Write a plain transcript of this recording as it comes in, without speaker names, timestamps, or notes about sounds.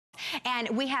And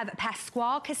we have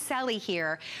Pasquale Caselle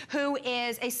here, who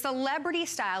is a celebrity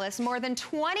stylist, more than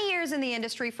 20 years in the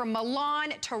industry, from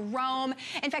Milan to Rome.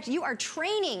 In fact, you are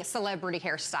training celebrity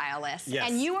hairstylists. Yes.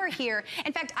 And you are here.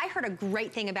 In fact, I heard a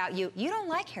great thing about you. You don't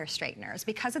like hair straighteners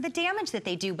because of the damage that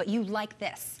they do, but you like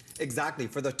this. Exactly.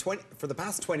 For the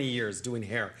past 20 years doing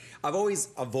hair, I've always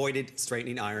avoided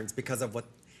straightening irons because of what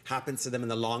happens to them in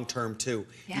the long term too.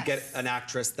 Yes. You get an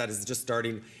actress that is just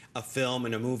starting a film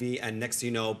and a movie, and next thing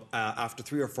you know, after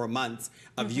 3 or 4 months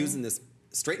of using this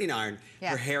straightening iron,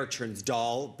 her hair turns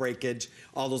dull, breakage,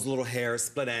 all those little hairs,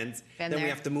 split ends. Then we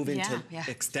have to move into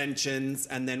extensions,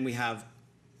 and then we have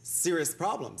serious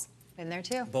problems. Been there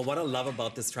too. But what I love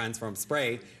about this Transform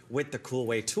Spray with the Cool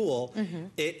Way tool,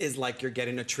 it is like you're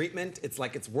getting a treatment. It's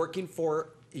like it's working for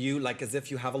you, like as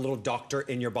if you have a little doctor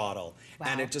in your bottle. Wow.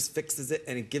 And it just fixes it,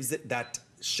 and it gives it that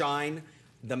shine,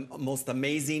 the most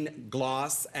amazing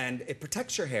gloss, and it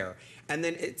protects your hair. And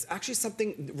then it's actually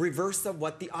something reverse of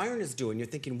what the iron is doing. You're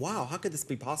thinking, wow, how could this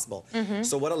be possible?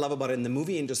 So what I love about it in the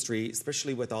movie industry,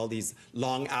 especially with all these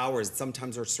long hours,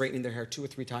 sometimes they're straightening their hair 2 or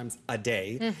 3 times a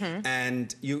day.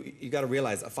 And you got to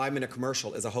realize a 5-minute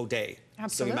commercial is a whole day.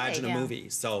 Absolutely, so imagine a movie.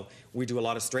 So we do a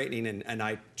lot of straightening, and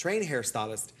I train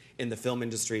hairstylists in the film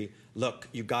industry. Look,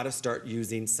 you got to start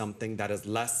using something that is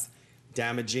less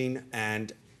damaging.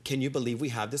 And can you believe we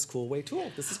have this Cool Way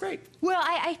tool? This is great. Well,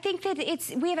 I think that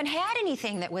we haven't had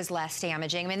anything that was less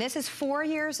damaging. I mean, this is 4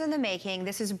 years in the making.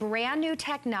 This is brand new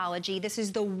technology. This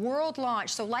is the world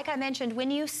launch. So like I mentioned, when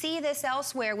you see this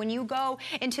elsewhere, when you go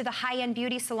into the high-end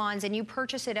beauty salons and you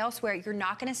purchase it elsewhere, you're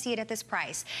not going to see it at this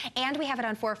price. And we have it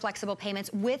on 4 flexible payments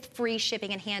with free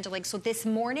shipping and handling. So this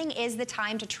morning is the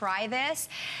time to try this.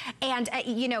 And,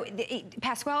 you know,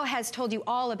 Pasquale has told you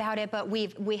all about it, but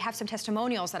we have some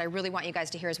testimonials that I really want you guys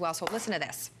to hear as well. So listen to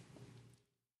this.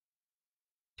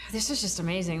 This is just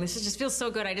amazing. This just feels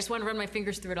so good. I just want to run my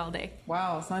fingers through it all day.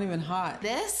 Wow, it's not even hot.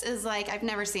 This is like, I've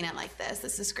never seen it like this.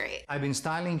 This is great. I've been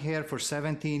styling hair for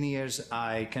 17 years.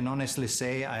 I can honestly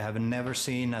say I have never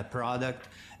seen a product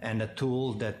and a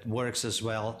tool that works as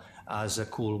well as a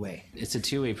Cool Way. It's a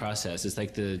two-way process. It's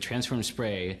like the Transform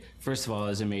Spray, first of all,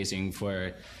 is amazing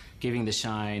for giving the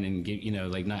shine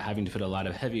and like not having to put a lot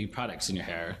of heavy products in your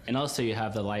hair. And also you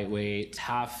have the lightweight,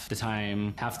 half the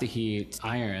time, half the heat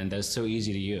iron that's so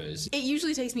easy to use. It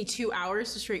usually takes me 2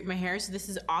 hours to straighten my hair, so this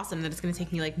is awesome that it's gonna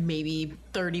take me like maybe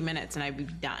 30 minutes and I'd be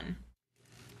done.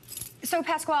 So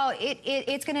Pasquale,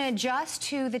 it's going to adjust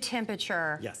to the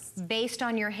temperature based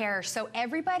on your hair. So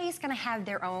everybody's going to have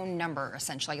their own number,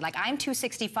 essentially. Like I'm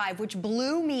 265, which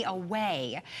blew me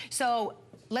away. So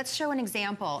let's show an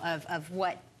example of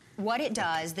what it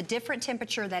does, the different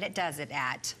temperature that it does it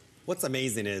at. What's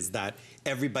amazing is that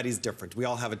everybody's different. We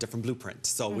all have a different blueprint,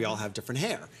 so we all have different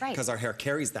hair because our hair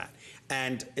carries that.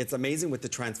 And it's amazing with the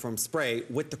Transform Spray,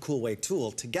 with the Cool Way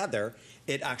tool together,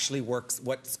 it actually works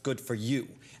what's good for you.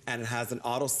 And it has an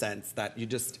auto sense that you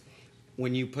just,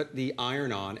 when you put the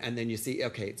iron on and then you see,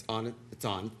 okay, it's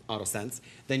on auto sense,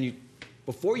 then you,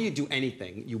 before you do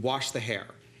anything, you wash the hair.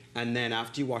 And then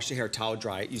after you wash the hair, towel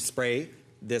dry it, you spray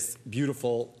this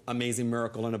beautiful, amazing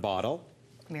miracle in a bottle.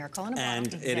 Miracle in a bottle.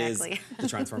 And it is the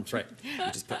Transform Spray. You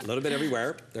just put a little bit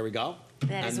everywhere. There we go.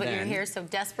 That is what your hair so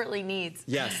desperately needs.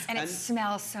 Yes. And it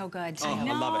smells so good too. I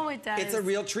love it. It does. It's a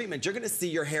real treatment. You're gonna see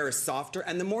your hair is softer,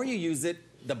 and the more you use it,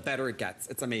 the better it gets.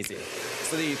 It's amazing.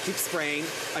 So then you keep spraying,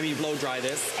 blow dry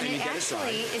this, and you get it dry.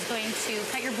 And it actually is going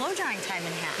to cut your blow drying time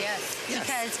in half. Yes.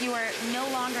 Because you are no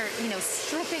longer,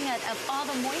 stripping it of all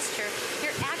the moisture.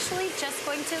 You're actually just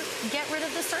going to get rid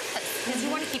of the surface because you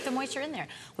want to keep the moisture in there,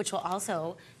 which will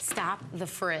also stop the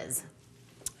frizz.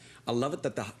 I love it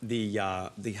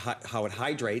that how it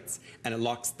hydrates and it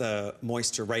locks the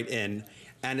moisture right in.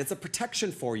 And it's a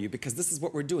protection for you because this is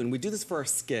what we're doing. We do this for our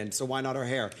skin, so why not our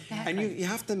hair? And you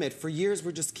have to admit, for years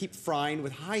we just keep frying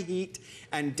with high heat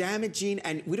and damaging,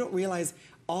 and we don't realize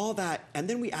all that. And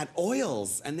then we add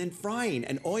oils and then frying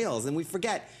and oils, and we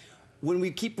forget. When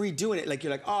we keep redoing it, like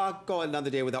you're like, oh, I'll go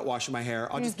another day without washing my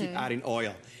hair. I'll just keep adding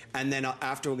oil. And then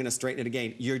after we're gonna straighten it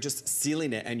again, you're just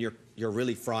sealing it and you're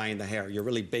really frying the hair. You're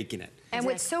really baking it. And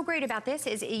what's so great about this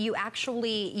is you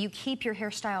keep your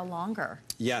hairstyle longer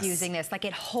using this. Like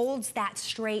it holds that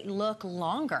straight look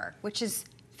longer, which is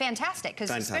fantastic, because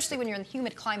especially when you're in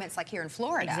humid climates like here in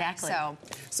Florida. Exactly.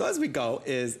 So as we go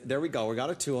there we go. We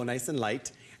got a tool nice and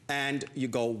light, and you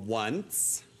go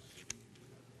once,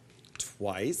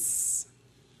 twice,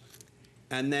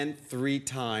 and then 3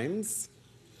 times.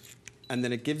 And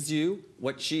then it gives you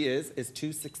what she is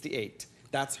 268.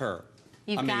 That's her.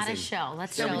 You've got to show.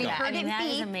 Let's show that. I mean, that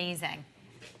is amazing.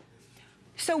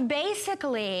 So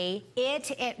basically,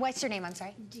 what's your name? I'm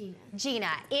sorry? Gina.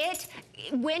 Gina. It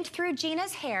went through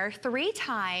Gina's hair 3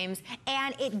 times,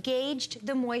 and it gauged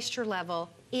the moisture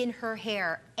level in her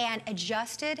hair and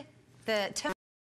adjusted the